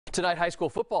Tonight, high school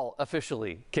football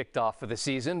officially kicked off for the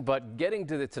season, but getting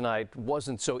to tonight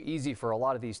wasn't so easy for a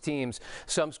lot of these teams.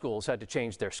 Some schools had to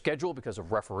change their schedule because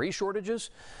of referee shortages.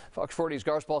 Fox 40's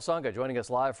Garspal Sangha joining us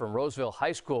live from Roseville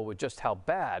High School with just how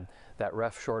bad that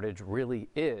ref shortage really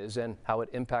is and how it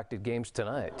impacted games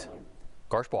tonight.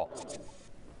 Garspal.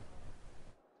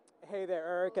 Hey there,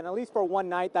 Eric, and at least for one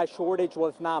night, that shortage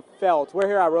was not felt. We're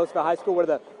here at Roseville High School where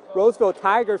the Roseville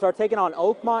Tigers are taking on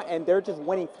Oakmont, and they're just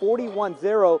winning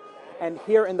 41-0. And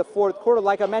here in the fourth quarter,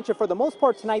 like I mentioned, for the most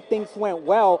part tonight, things went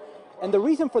well. And the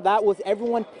reason for that was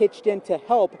everyone pitched in to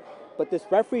help, but this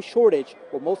referee shortage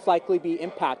will most likely be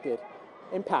impacting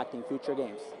future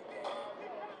games.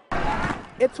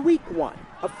 It's week one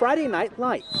of Friday Night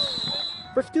Lights.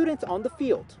 For students on the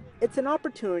field, it's an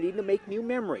opportunity to make new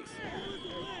memories.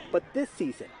 But this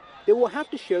season, they will have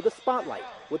to share the spotlight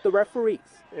with the referees.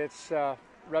 It's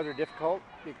rather difficult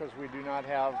because we do not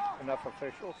have enough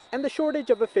officials. And the shortage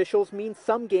of officials means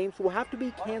some games will have to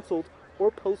be canceled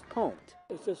or postponed.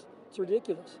 It's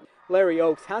ridiculous. Larry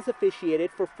Oakes has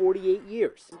officiated for 48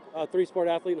 years. A three-sport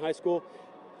athlete in high school.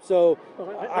 So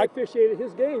I officiated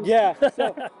his games. Yeah,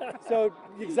 so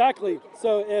exactly.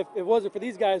 So if it wasn't for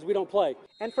these guys, we don't play.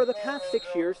 And for the past 6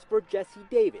 years for Jesse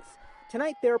Davis.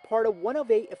 Tonight, they're part of one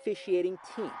of 8 officiating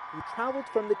team who traveled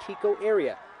from the Chico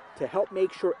area to help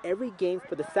make sure every game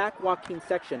for the Sac Joaquin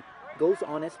section goes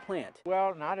on as planned.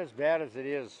 Well, not as bad as it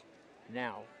is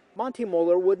now. Monty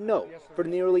Moeller would know. For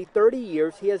nearly 30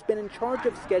 years, he has been in charge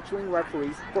of scheduling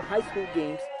referees for high school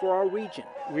games for our region.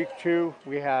 Week 2,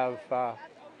 we have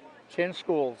 10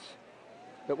 schools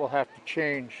that will have to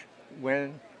change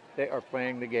when they are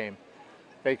playing the game.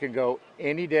 They can go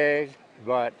any day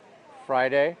but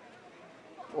Friday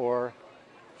or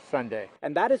Sunday.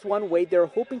 And that is one way they're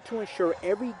hoping to ensure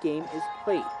every game is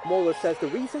played. Moeller says the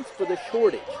reasons for the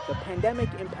shortage, the pandemic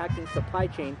impacting supply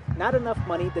chain, not enough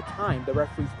money, the time the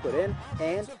referees put in,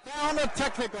 and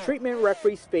treatment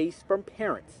referees face from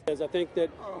parents. I think that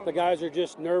the guys are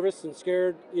just nervous and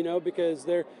scared, because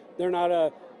they're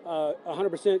not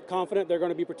 100% confident they're going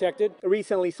to be protected.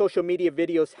 Recently, social media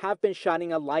videos have been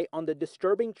shining a light on the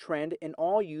disturbing trend in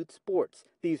all youth sports.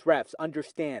 These refs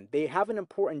understand they have an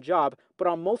important job, but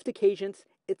on most occasions,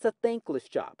 it's a thankless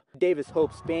job. Davis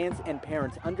hopes fans and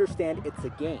parents understand it's a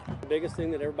game. The biggest thing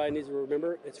that everybody needs to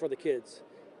remember, it's for the kids.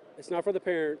 It's not for the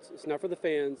parents, it's not for the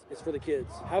fans, it's for the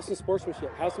kids. Have some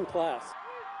sportsmanship, have some class.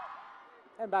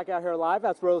 And back out here live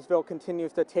as Roseville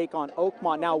continues to take on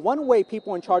Oakmont. Now, one way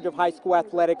people in charge of high school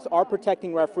athletics are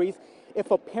protecting referees,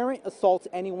 if a parent assaults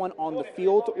anyone on the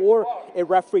field or a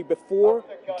referee before,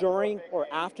 during, or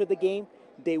after the game,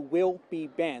 they will be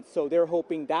banned. So they're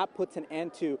hoping that puts an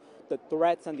end to the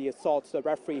threats and the assaults the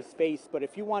referees face. But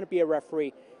if you want to be a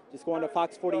referee, just go on to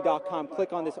fox40.com,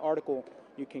 click on this article.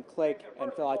 You can click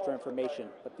and fill out your information.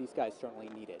 But these guys certainly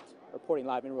need it. Reporting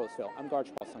live in Roseville, I'm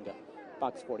Garspal Sangha,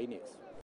 Fox 40 News.